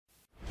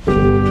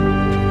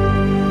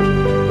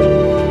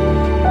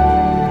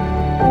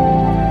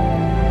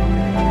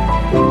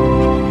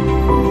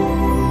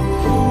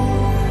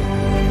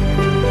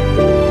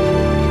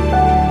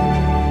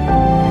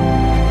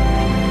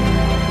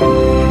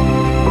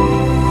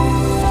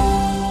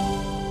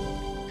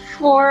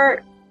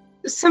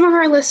Some of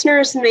our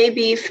listeners may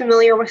be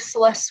familiar with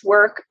Celeste's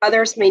work,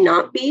 others may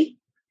not be.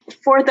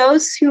 For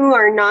those who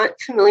are not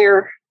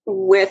familiar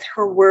with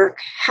her work,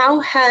 how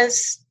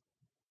has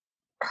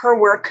her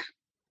work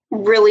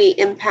really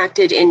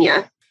impacted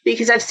Enya?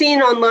 Because I've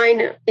seen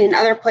online in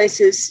other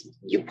places,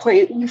 you've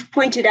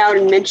pointed out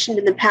and mentioned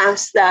in the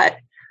past that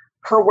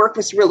her work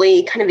was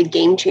really kind of a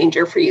game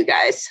changer for you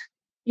guys.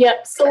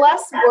 Yep.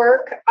 Celeste's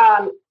work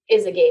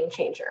is a game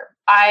changer.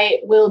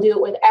 I will do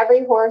it with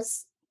every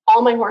horse.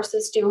 All my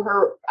horses do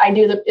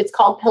it's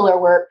called pillar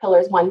work,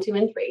 pillars 1, 2,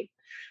 and 3.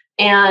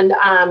 And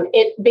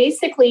it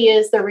basically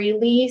is the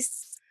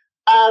release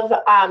of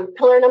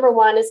pillar number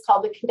 1 is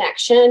called the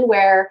connection,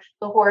 where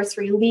the horse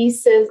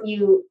releases,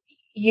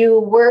 you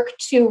work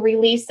to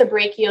release the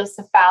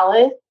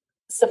brachiocephalic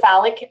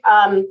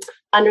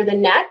under the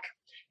neck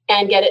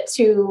and get it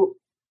to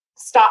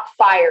stop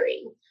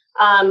firing.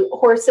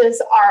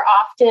 Horses are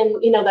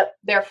often,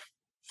 they're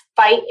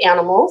flight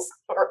animals,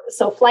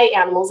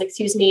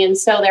 and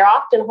so they're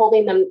often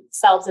holding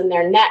themselves in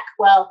their neck.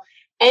 Well,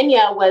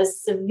 Enya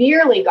was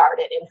severely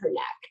guarded in her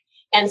neck.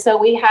 And so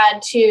we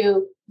had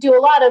to do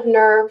a lot of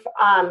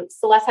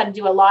Celeste had to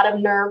do a lot of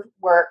nerve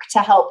work to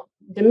help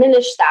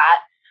diminish that.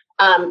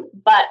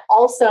 But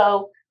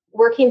also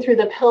working through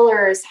the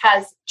pillars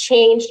has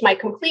changed my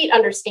complete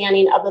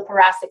understanding of the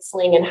thoracic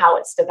sling and how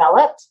it's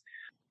developed.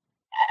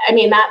 I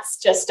mean, that's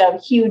just a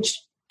huge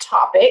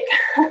topic,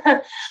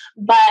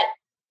 but,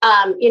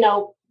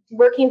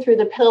 working through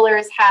the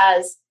pillars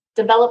has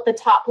developed the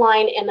top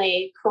line in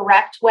a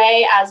correct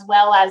way, as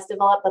well as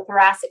develop the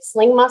thoracic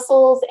sling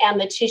muscles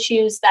and the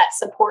tissues that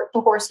support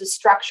the horse's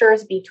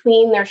structures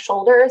between their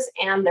shoulders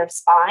and their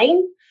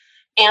spine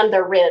and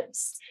their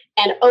ribs,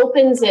 and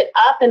opens it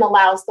up and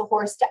allows the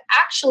horse to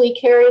actually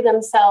carry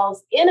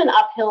themselves in an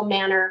uphill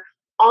manner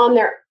on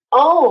their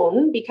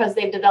own because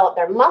they've developed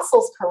their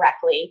muscles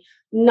correctly,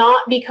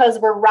 not because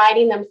we're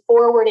riding them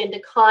forward into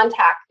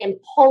contact and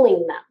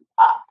pulling them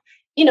up.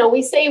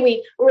 We say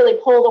we really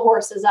pull the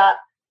horses up,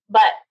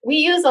 but we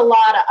use a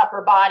lot of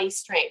upper body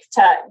strength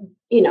to,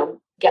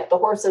 get the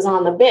horses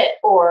on the bit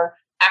or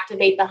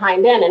activate the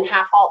hind end and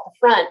half halt the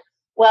front.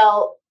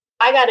 Well,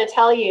 I got to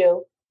tell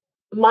you,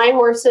 my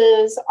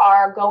horses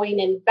are going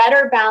in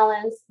better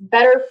balance,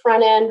 better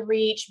front end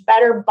reach,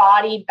 better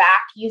body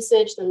back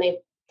usage than they've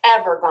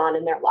ever gone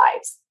in their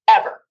lives,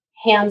 ever,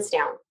 hands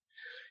down.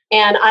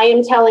 And I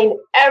am telling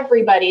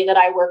everybody that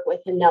I work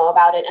with and know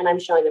about it, and I'm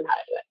showing them how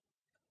to do it.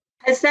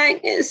 Has that,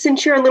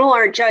 since you're a little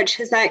art judge,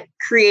 has that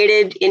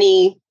created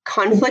any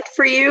conflict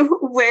for you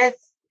with?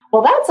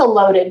 Well, that's a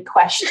loaded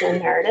question,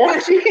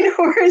 Meredith.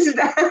 Or is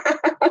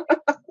that?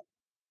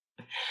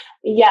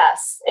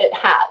 Yes, it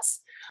has.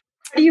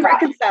 How do you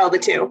reconcile the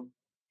two?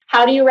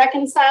 How do you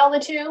reconcile the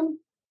two?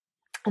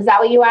 Is that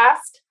what you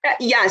asked?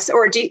 Yes.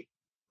 Or do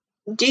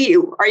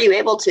you? Are you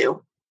able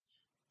to?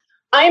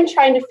 I am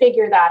trying to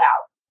figure that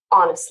out,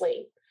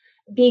 honestly,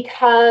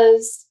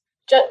 because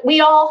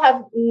we all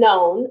have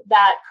known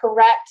that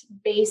correct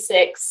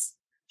basics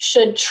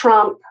should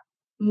trump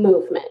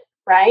movement,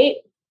 right?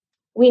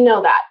 We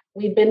know that.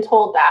 We've been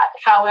told that.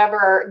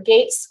 However,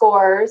 gait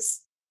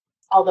scores,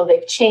 although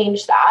they've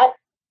changed that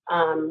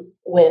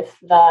with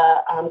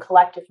the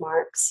collective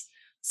marks,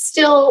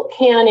 still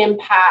can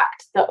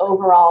impact the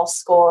overall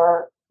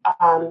score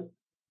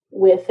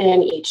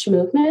within each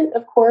movement,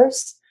 of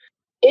course.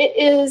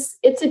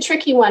 It's a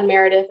tricky one,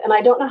 Meredith, and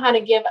I don't know how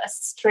to give a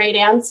straight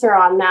answer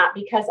on that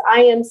because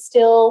I am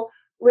still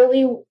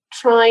really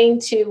trying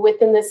to,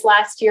 within this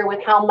last year,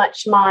 with how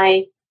much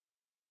my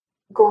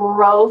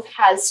growth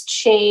has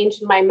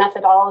changed, my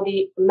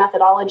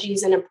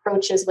methodologies and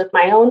approaches with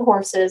my own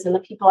horses and the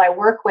people I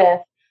work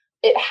with,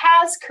 it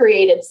has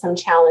created some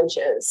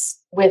challenges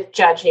with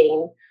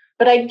judging.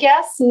 But I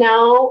guess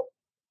now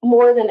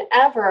more than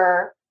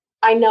ever,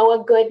 I know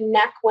a good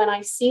neck when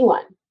I see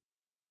one.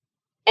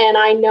 And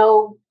I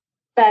know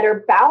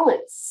better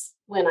balance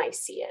when I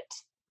see it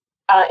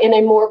in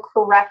a more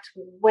correct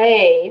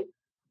way.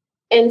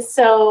 And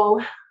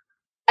so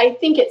I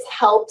think it's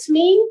helped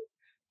me.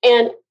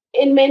 And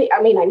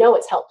I know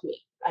it's helped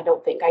me. I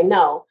don't think I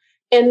know.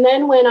 And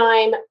then when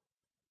I'm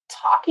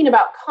talking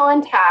about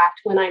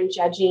contact, when I'm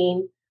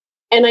judging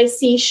and I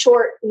see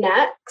short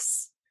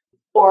necks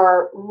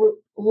or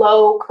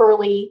low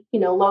curly,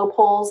 low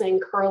poles and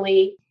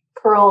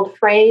curled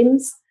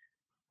frames,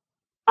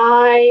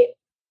 I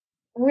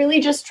really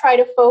just try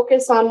to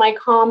focus on my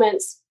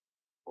comments,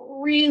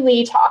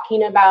 really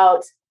talking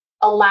about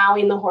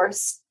allowing the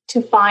horse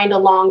to find a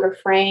longer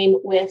frame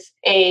with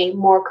a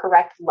more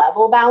correct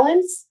level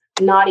balance,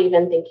 not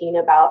even thinking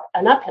about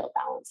an uphill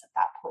balance at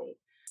that point.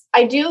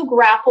 I do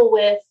grapple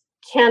with,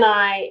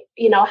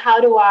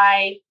 how do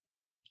I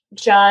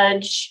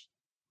judge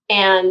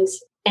and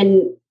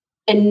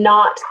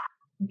not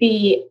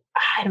be,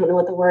 I don't know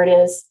what the word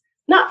is,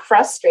 not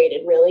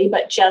frustrated really,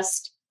 but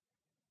just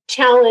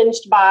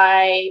challenged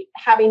by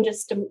having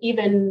just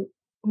even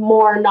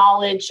more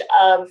knowledge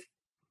of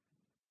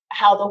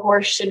how the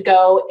horse should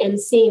go and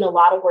seeing a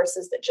lot of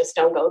horses that just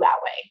don't go that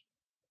way.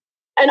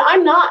 And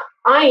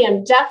I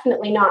am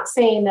definitely not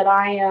saying that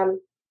I am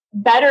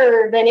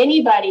better than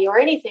anybody or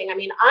anything. I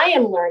mean, I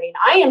am learning.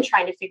 I am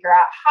trying to figure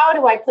out, how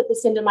do I put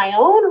this into my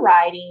own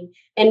writing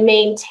and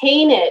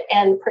maintain it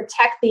and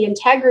protect the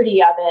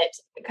integrity of it?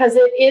 Because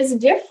it is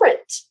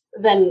different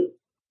than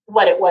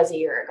what it was a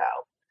year ago.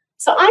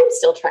 So I'm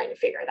still trying to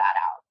figure that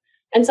out.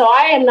 And so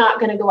I am not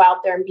going to go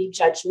out there and be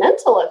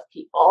judgmental of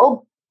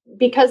people,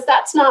 because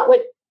that's not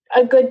what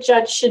a good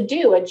judge should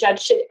do. A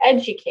judge should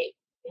educate,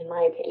 in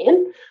my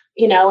opinion,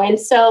 and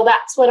so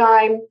that's what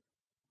I'm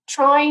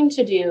trying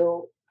to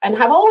do and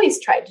have always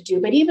tried to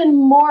do, but even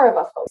more of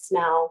a focus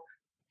now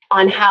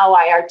on how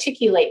I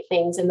articulate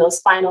things in those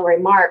final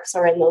remarks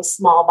or in those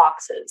small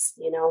boxes.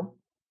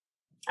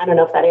 I don't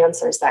know if that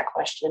answers that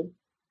question.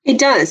 It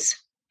does.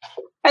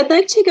 I'd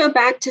like to go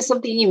back to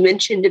something you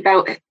mentioned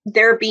about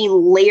there being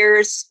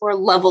layers or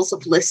levels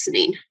of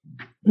listening.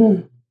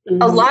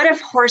 Mm-hmm. A lot of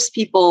horse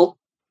people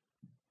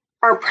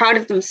are proud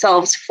of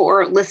themselves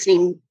for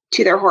listening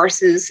to their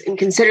horses and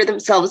consider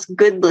themselves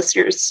good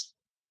listeners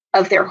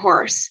of their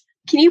horse.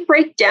 Can you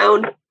break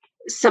down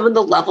some of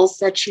the levels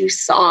that you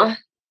saw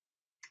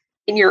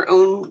in your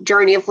own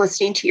journey of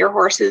listening to your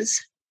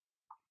horses?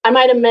 I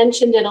might have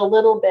mentioned it a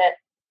little bit,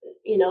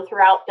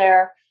 throughout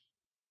there.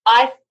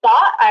 I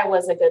thought I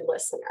was a good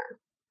listener.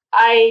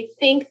 I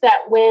think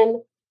that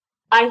when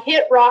I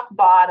hit rock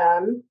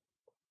bottom,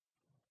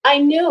 I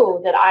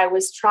knew that I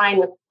was trying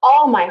with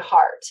all my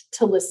heart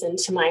to listen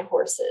to my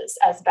horses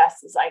as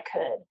best as I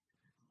could.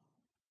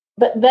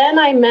 But then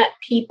I met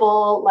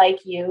people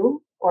like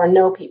you, or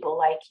know people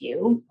like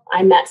you.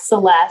 I met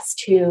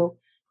Celeste, who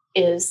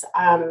is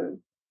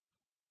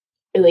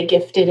really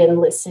gifted in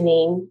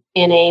listening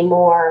in a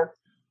more,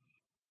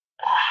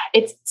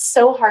 it's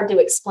so hard to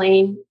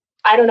explain.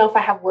 I don't know if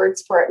I have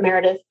words for it,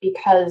 Meredith,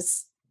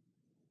 because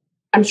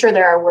I'm sure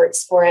there are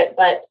words for it,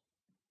 but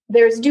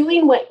there's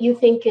doing what you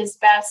think is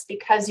best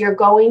because you're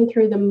going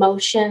through the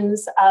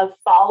motions of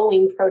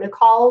following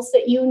protocols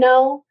that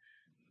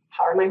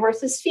How are my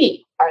horse's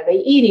feet? Are they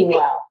eating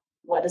well?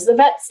 What does the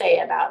vet say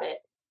about it?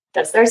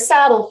 Does their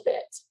saddle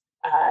fit?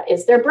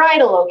 Is their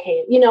bridle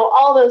okay?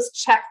 All those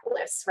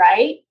checklists,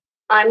 right?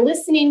 I'm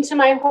listening to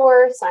my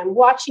horse. I'm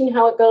watching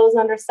how it goes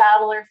under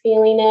saddle or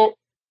feeling it.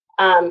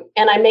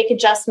 And I make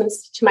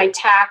adjustments to my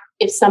tack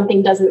if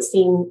something doesn't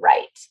seem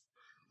right.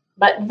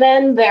 But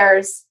then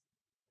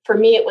for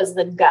me, it was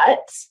the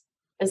gut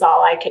is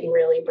all I can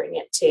really bring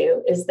it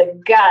to, is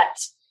the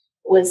gut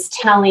was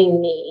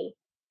telling me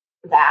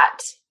that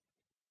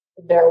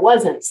there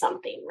wasn't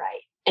something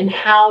right. And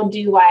how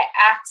do I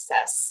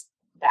access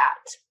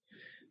that?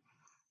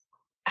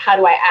 How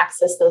do I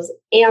access those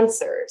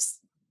answers?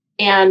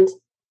 And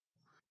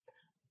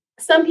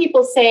some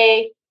people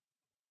say,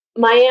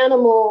 my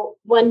animal,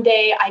 one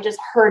day I just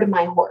heard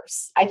my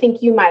horse. I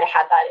think you might have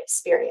had that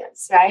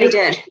experience, right? I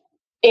did.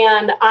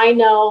 And I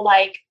know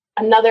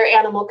another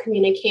animal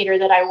communicator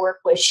that I work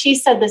with, she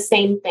said the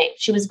same thing.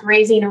 She was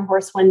grazing her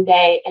horse one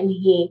day and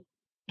he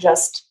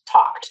just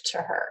talked to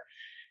her.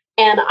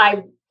 And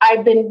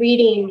I've been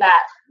reading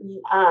that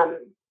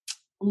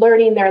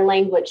Learning Their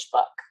Language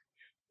book.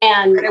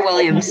 And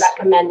Williams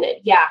recommended.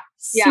 Yeah.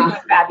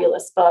 Super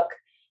fabulous book.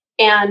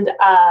 And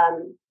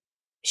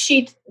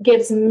she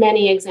gives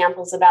many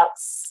examples about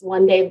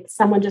one day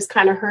someone just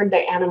kind of heard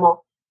their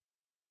animal.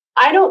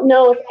 I don't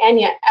know if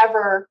Enya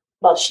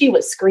she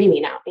was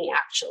screaming at me,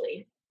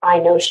 actually. I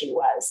know she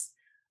was.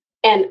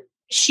 And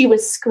she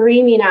was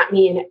screaming at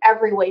me in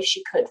every way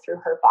she could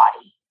through her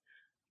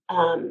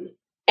body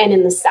and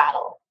in the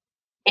saddle.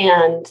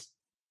 And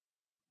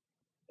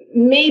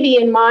maybe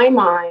in my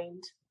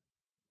mind,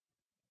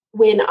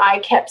 when I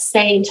kept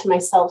saying to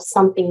myself,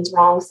 something's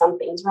wrong,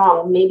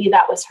 maybe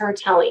that was her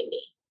telling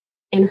me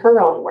in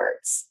her own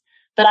words.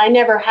 But I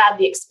never had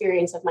the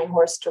experience of my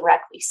horse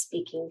directly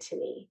speaking to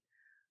me.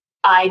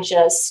 I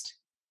just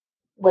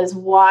was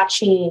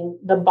watching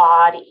the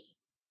body.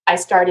 I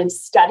started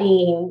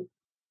studying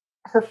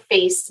her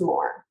face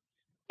more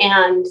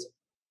and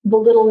the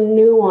little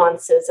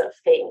nuances of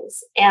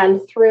things.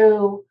 And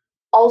through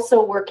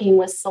also working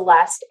with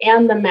Celeste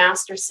and the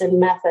Masterson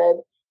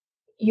method,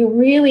 you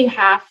really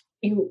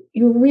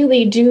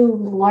do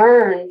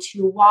learn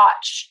to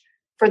watch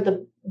for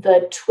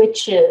the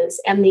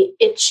twitches and the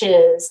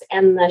itches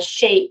and the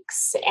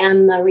shakes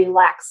and the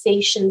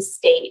relaxation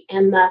state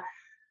and the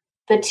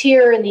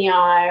tear in the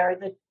eye or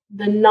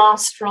the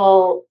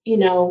nostril,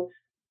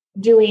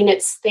 doing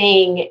its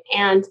thing.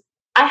 And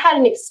I had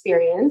an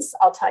experience,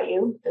 I'll tell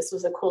you, this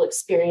was a cool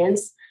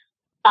experience.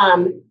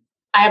 I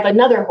have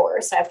another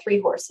horse. I have 3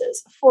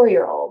 horses, a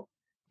 4-year-old,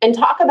 and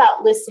talk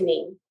about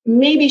listening.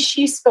 Maybe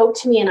she spoke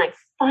to me and I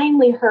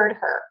finally heard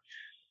her.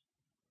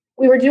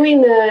 We were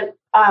doing the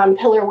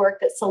pillar work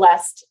that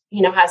Celeste,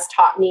 has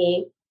taught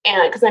me,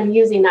 and because I'm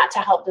using that to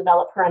help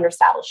develop her under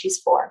saddle. She's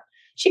 4.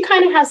 She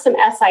kind of has some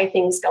SI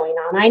things going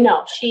on. I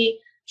know she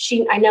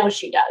I know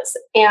she does.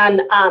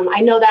 And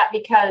I know that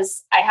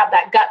because I have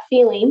that gut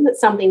feeling that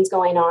something's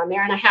going on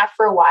there. And I have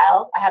for a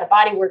while. I had a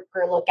body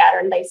worker look at her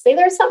and they say,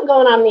 there's something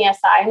going on in the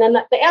SI. And then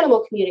the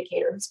animal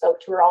communicator who spoke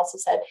to her also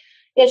said,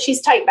 yeah,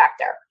 she's tight back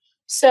there.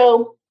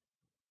 So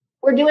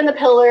we're doing the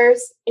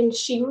pillars and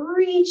she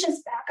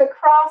reaches back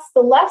across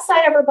the left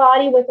side of her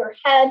body with her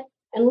head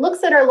and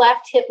looks at her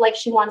left hip like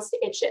she wants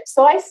to itch it.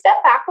 So I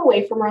step back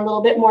away from her a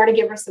little bit more to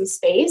give her some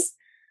space.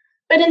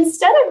 But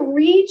instead of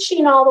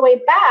reaching all the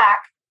way back,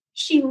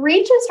 she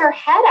reaches her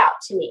head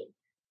out to me.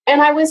 And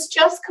I was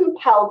just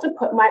compelled to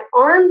put my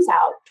arms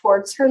out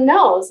towards her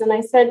nose. And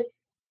I said,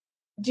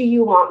 do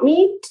you want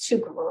me to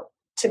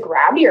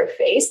grab your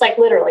face? Like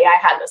literally, I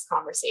had this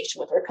conversation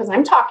with her because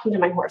I'm talking to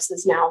my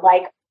horses now.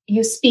 Like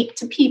you speak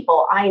to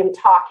people, I am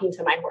talking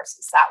to my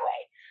horses that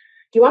way.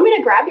 Do you want me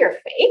to grab your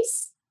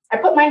face? I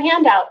put my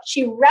hand out.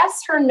 She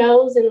rests her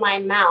nose in my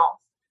mouth,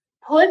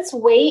 puts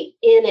weight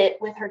in it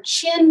with her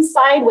chin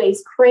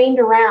sideways, craned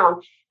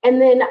around.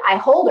 And then I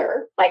hold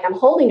her, like I'm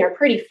holding her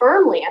pretty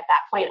firmly at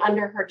that point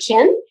under her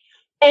chin.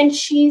 And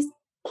she's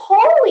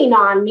pulling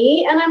on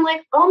me. And I'm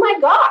like, oh my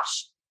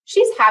gosh,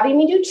 she's having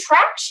me do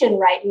traction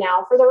right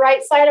now for the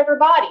right side of her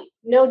body.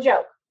 No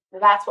joke.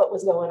 That's what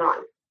was going on.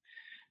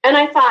 And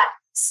I thought,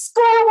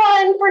 score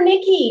one for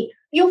Nicki.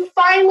 You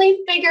finally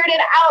figured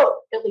it out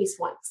at least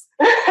once.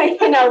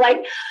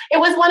 Like it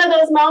was one of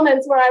those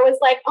moments where I was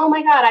like, oh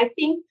my God, I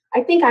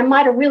think I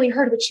might have really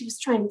heard what she was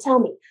trying to tell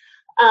me.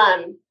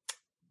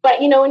 But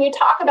when you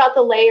talk about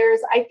the layers,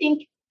 I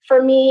think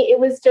for me, it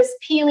was just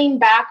peeling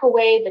back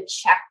away the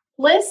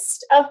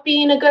checklist of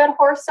being a good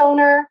horse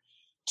owner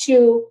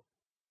to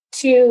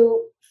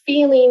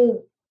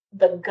feeling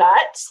the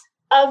gut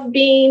of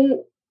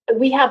being,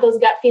 we have those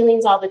gut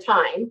feelings all the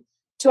time,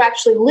 to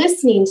actually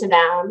listening to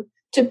them,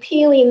 to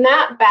peeling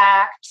that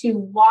back, to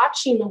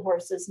watching the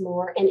horses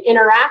more and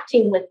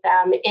interacting with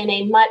them in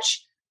a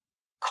much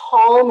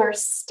calmer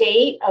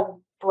state of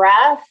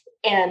breath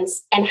and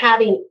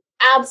having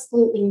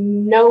absolutely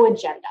no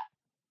agenda.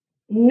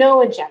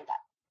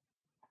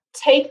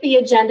 Take the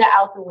agenda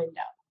out the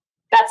window.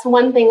 That's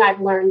one thing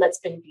I've learned that's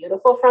been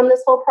beautiful from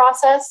this whole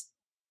process.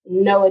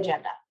 No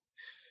agenda.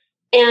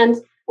 And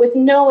with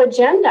no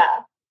agenda,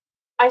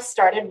 I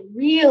started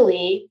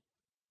really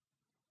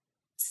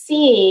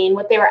seeing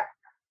what they were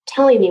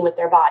telling me with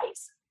their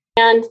bodies.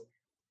 And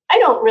I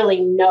don't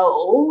really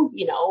know,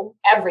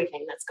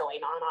 everything that's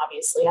going on,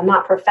 obviously. I'm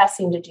not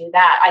professing to do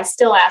that. I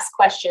still ask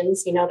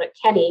questions, to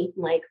Kenny,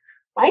 like,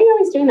 why are you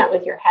always doing that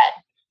with your head?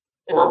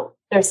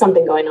 There's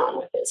something going on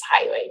with his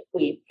highway,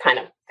 we kind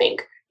of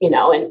think,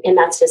 and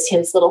that's just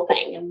his little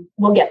thing, and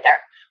we'll get there.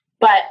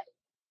 But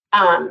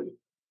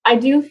I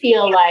do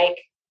feel like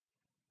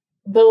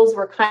those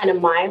were kind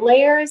of my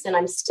layers, and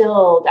I'm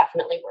still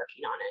definitely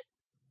working on it.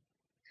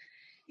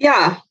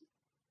 Yeah.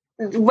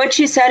 What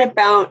you said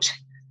about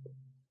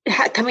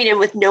coming in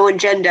with no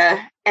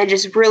agenda and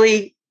just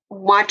really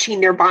watching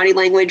their body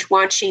language,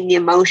 watching the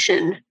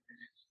emotion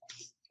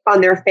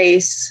on their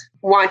face,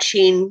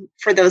 watching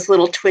for those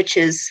little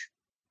twitches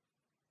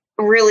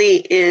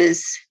really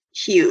is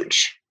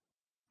huge.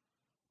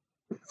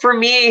 For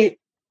me,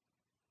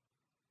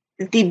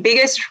 the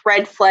biggest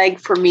red flag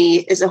for me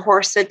is a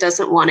horse that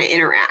doesn't want to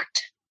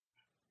interact.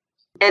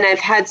 And I've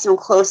had some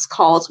close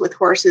calls with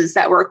horses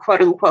that were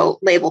quote unquote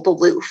labeled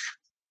aloof.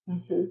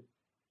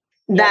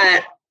 Mm-hmm.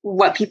 That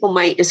what people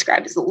might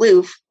describe as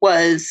aloof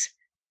was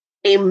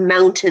a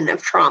mountain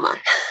of trauma.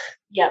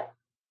 Yep.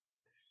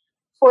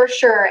 For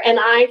sure. And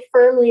I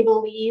firmly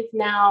believe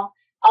now,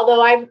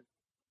 although I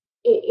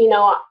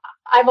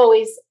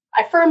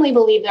firmly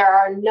believe there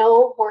are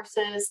no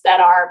horses that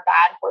are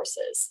bad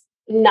horses.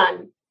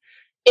 None.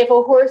 If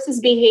a horse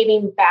is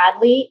behaving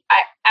badly,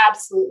 I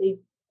absolutely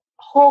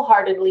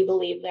wholeheartedly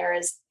believe there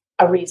is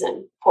a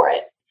reason for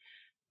it.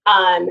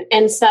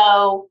 And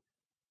so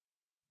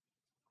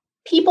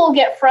people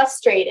get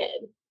frustrated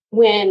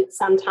when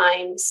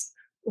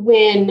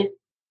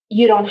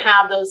you don't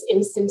have those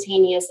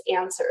instantaneous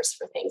answers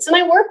for things. And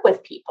I work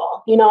with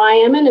people. I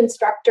am an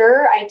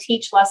instructor. I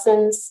teach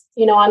lessons,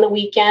 on the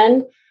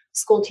weekend,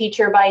 school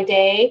teacher by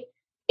day.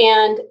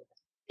 And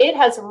it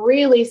has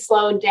really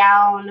slowed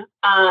down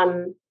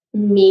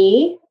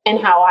me and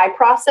how I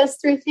process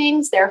through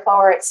things.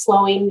 Therefore, it's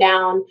slowing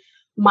down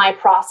my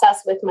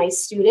process with my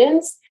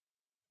students.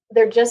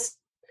 There just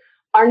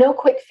are no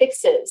quick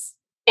fixes.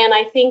 And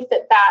I think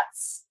that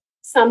that's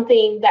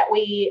something that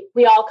we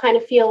all kind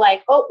of feel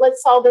like, oh,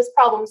 let's solve this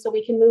problem so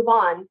we can move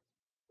on.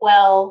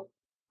 Well,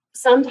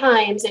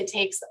 sometimes it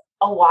takes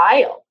a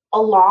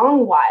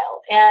long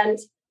while. And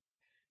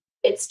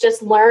it's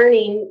just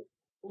learning,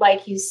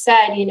 like you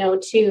said,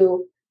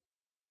 to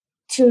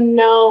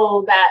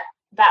know that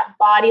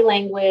body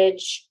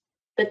language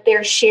that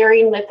they're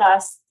sharing with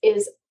us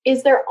is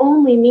their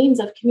only means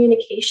of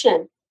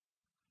communication.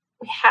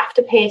 We have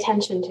to pay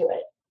attention to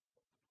it.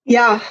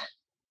 Yeah.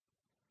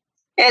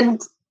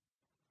 And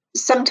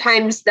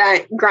sometimes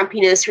that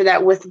grumpiness or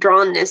that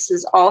withdrawnness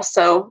is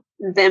also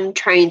them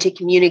trying to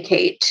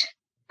communicate,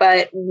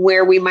 but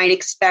where we might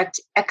expect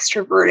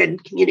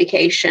extroverted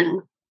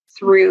communication,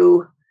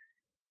 through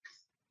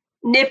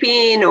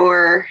nipping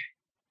or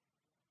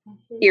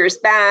ears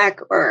back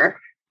or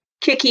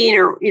kicking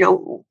or,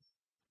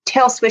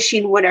 tail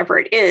swishing, whatever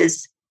it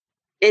is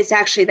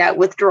actually that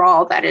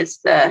withdrawal that is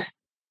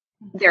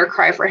their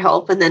cry for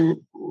help. And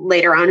then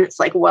later on, it's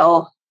like,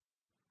 well,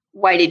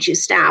 why did you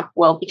stop?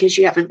 Well, because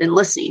you haven't been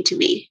listening to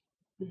me.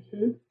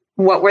 Mm-hmm.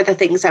 What were the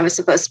things I was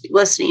supposed to be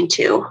listening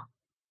to?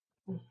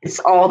 It's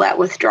all that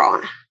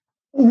withdrawal.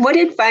 What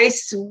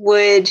advice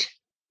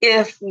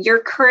if your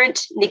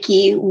current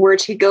Nicki were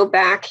to go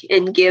back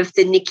and give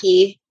the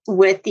Nicki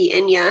with the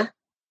Enya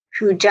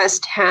who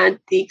just had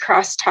the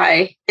cross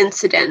tie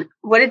incident,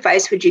 what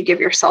advice would you give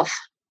yourself?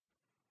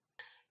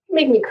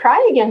 Make me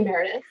cry again,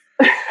 Meredith.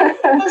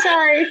 I'm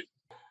sorry.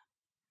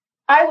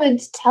 I would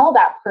tell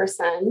that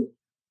person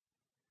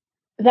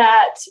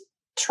that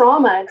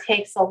trauma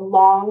takes a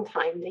long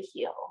time to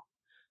heal.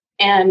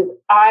 And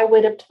I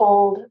would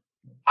tell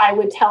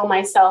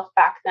myself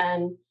back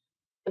then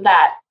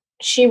that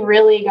she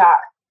really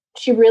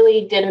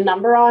did a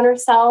number on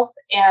herself,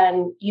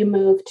 and you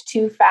moved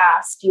too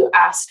fast. You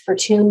asked for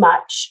too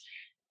much,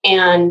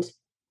 and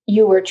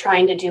you were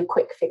trying to do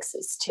quick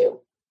fixes too.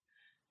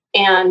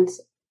 And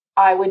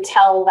I would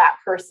tell that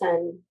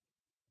person,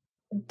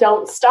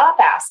 don't stop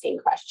asking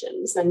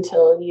questions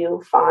until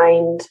you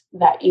find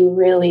that you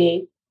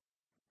really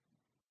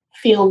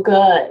feel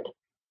good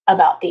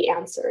about the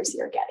answers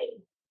you're getting.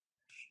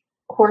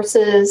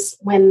 Horses,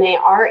 when they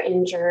are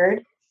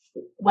injured,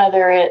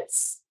 whether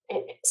it's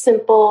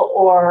simple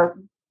or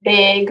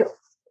big,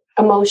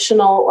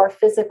 emotional or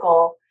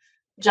physical,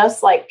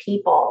 just like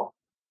people,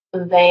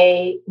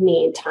 they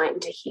need time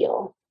to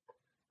heal.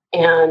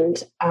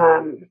 And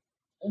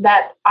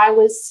that I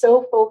was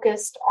so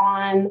focused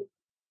on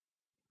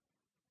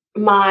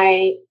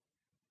my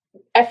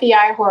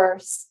FEI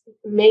horse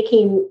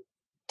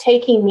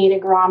taking me to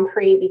Grand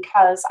Prix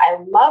because I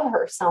love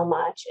her so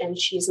much and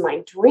she's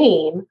my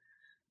dream,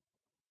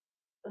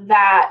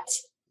 that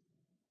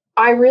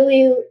I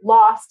really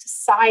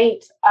lost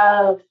sight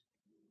of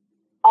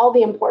all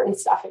the important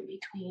stuff in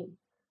between.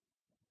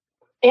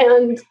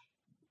 And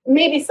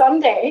maybe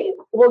someday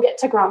we'll get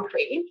to Grand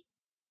Prix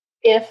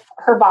if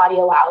her body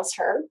allows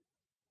her,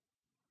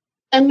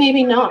 and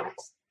maybe not.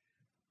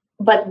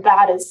 But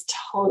that is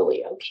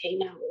totally okay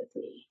now with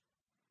me.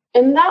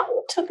 And that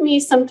took me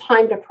some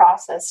time to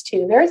process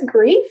too. There's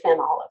grief in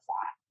all of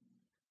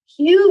that,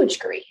 huge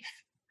grief.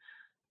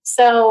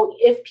 So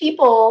if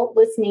people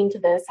listening to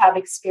this have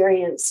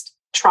experienced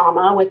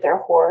trauma with their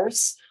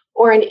horse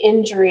or an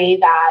injury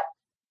that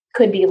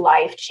could be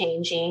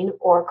life-changing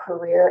or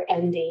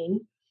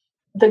career-ending,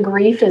 the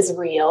grief is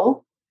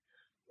real.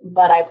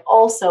 But I've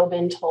also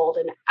been told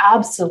and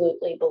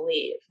absolutely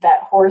believe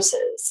that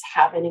horses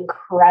have an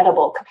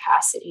incredible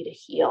capacity to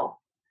heal.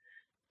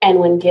 And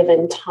when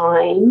given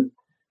time,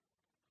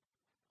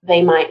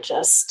 they might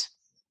just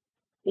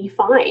be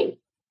fine,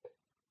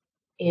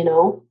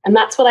 and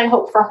that's what I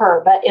hope for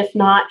her. But if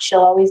not, she'll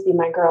always be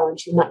my girl and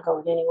she's not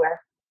going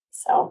anywhere.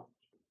 So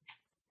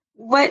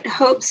what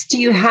hopes do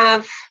you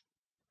have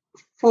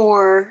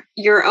for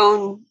your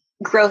own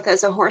growth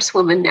as a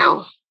horsewoman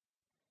now?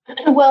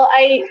 Well,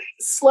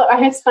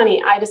 it's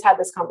funny. I just had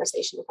this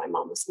conversation with my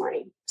mom this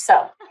morning,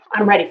 so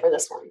I'm ready for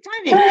this one.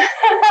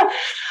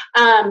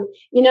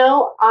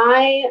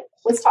 I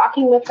was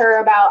talking with her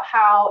about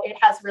how it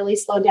has really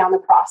slowed down the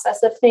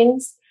process of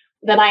things,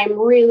 that I'm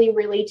really,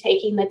 really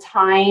taking the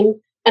time,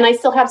 and I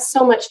still have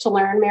so much to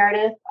learn,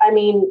 Meredith. I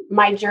mean,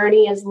 my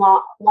journey is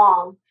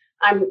long.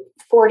 I'm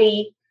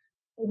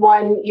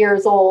 41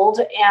 years old,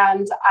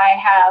 and I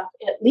have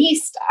at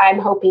least, I'm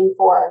hoping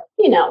for,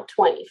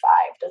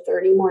 25 to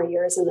 30 more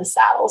years in the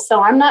saddle.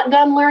 So I'm not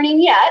done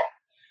learning yet,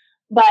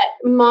 but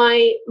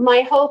my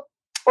hope,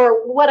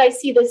 or what I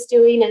see this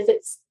doing, is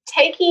it's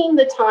taking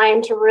the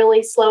time to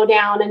really slow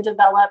down and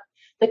develop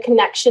the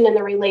connection and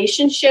the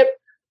relationship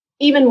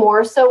even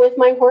more so with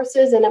my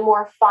horses in a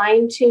more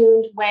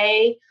fine-tuned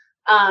way,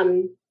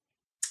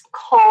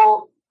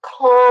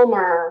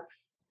 calmer,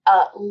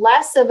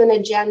 less of an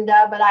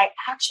agenda. But I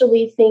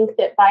actually think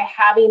that by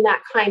having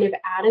that kind of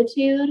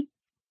attitude,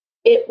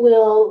 it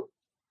will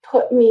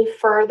put me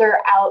further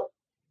out.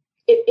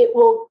 It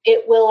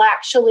will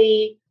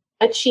actually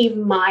achieve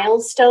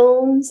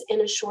milestones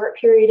in a short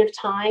period of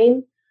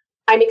time.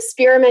 I'm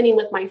experimenting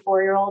with my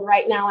 4-year-old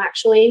right now,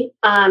 actually.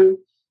 I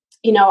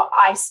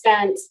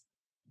spent,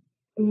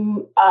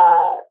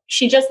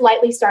 she just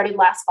lightly started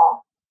last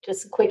fall.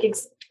 Just a quick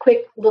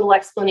little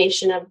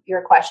explanation of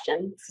your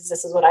question, because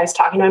this is what I was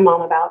talking to my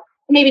mom about.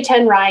 Maybe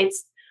 10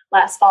 rides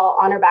last fall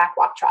on her back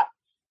walk trot.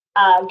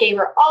 Gave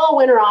her all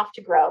winter off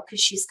to grow because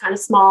she's kind of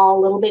small,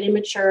 a little bit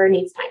immature,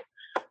 needs time.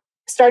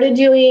 Started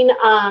doing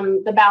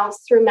the balance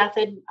through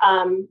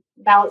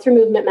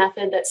movement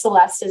method that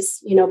Celeste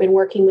has, been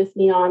working with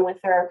me on with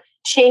her.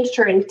 Changed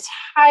her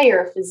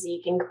entire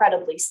physique,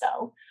 incredibly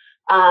so.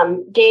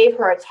 Gave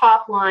her a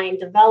top line,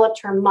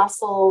 developed her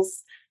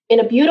muscles in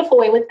a beautiful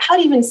way without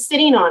even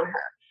sitting on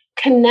her.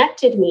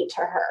 connected me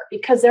to her,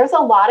 because there's a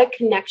lot of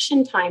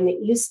connection time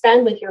that you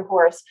spend with your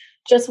horse,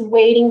 just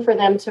waiting for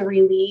them to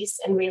release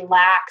and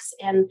relax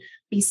and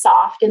be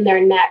soft in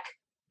their neck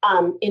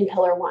in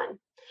pillar one.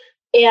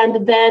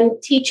 And then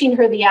teaching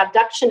her the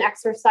abduction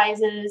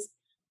exercises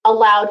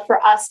allowed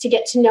for us to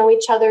get to know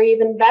each other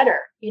even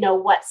better.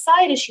 What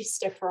side is she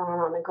stiffer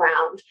on the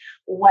ground?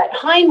 What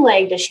hind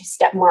leg does she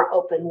step more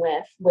open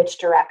with? Which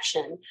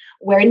direction?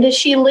 When does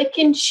she lick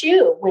and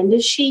chew? When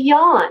does she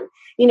yawn?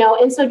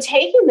 And so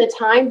taking the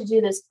time to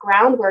do this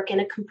groundwork in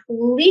a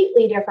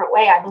completely different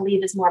way, I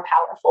believe is more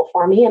powerful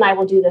for me. And I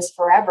will do this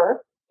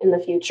forever in the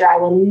future. I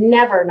will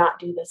never not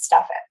do this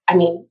stuff.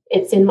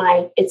 It's in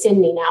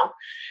me now.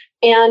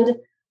 And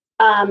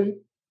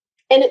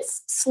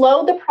it's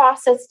slowed the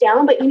process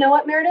down. But you know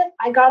what, Meredith?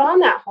 I got on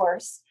that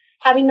horse,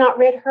 having not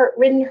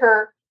ridden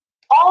her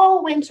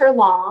all winter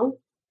long,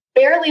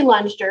 barely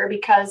lunged her,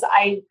 because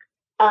I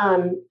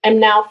am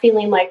now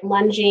feeling like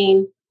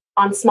lunging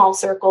on small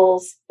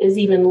circles is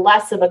even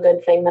less of a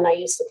good thing than I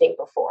used to think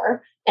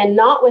before, and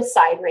not with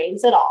side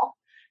reins at all.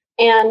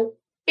 And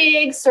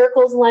big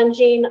circles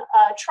lunging,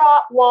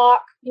 trot,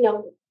 walk,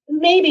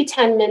 maybe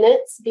 10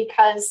 minutes,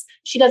 because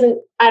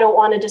I don't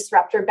want to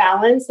disrupt her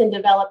balance and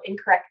develop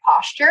incorrect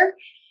posture.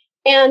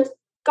 And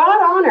got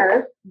on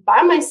her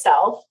by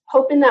myself,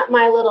 hoping that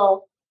my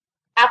little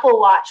Apple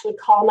Watch would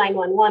call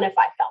 911 if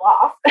I fell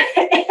off,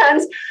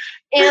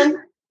 and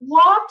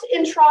walked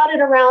and trotted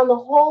around the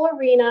whole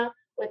arena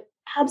with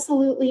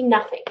absolutely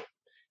nothing.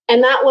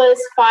 And that was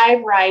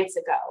 5 rides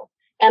ago.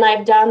 And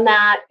I've done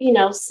that,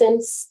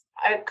 since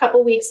a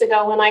couple weeks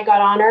ago when I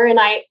got on her, and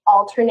I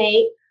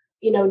alternate,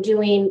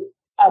 doing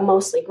a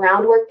mostly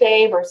groundwork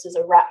day versus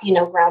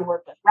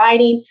groundwork with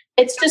riding.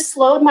 It's just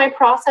slowed my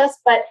process.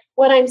 But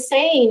what I'm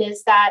saying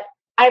is that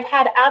I've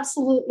had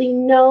absolutely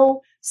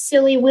no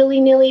silly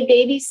willy-nilly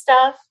baby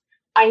stuff.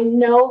 I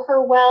know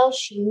her well.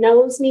 She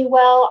knows me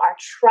well. Our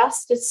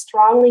trust is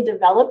strongly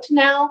developed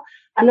now.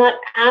 I'm not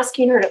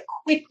asking her to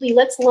quickly,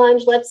 let's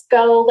lunge, let's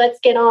go, let's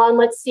get on,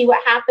 let's see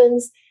what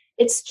happens.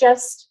 It's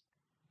just,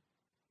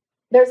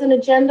 there's an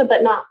agenda,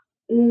 but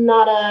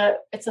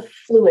it's a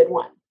fluid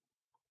one.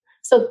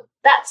 So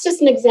that's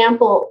just an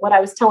example, what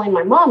I was telling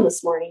my mom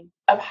this morning,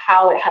 of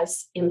how it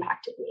has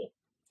impacted me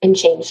and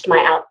changed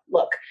my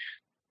outlook.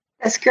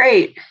 That's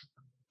great.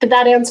 Did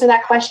that answer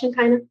that question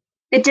kind of?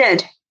 It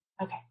did.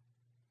 Okay.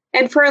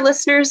 And for our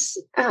listeners,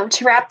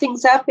 to wrap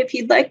things up, if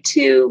you'd like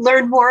to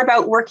learn more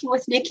about working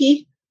with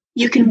Nicki,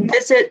 you can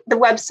visit the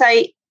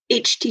website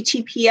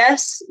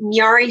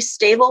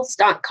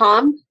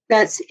https://miaristables.com.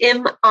 That's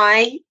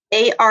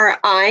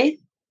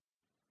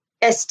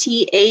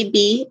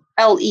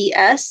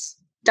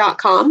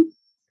MIARISTABLES.com.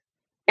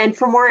 And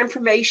for more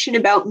information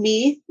about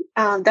me,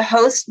 the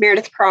host,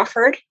 Meredith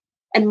Crawford,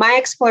 and my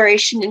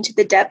exploration into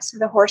the depths of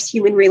the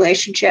horse-human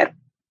relationship,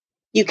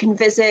 you can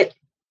visit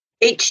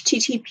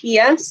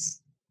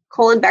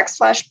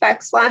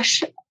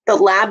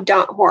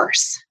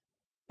https://thelab.horse.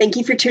 Thank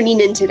you for tuning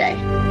in today.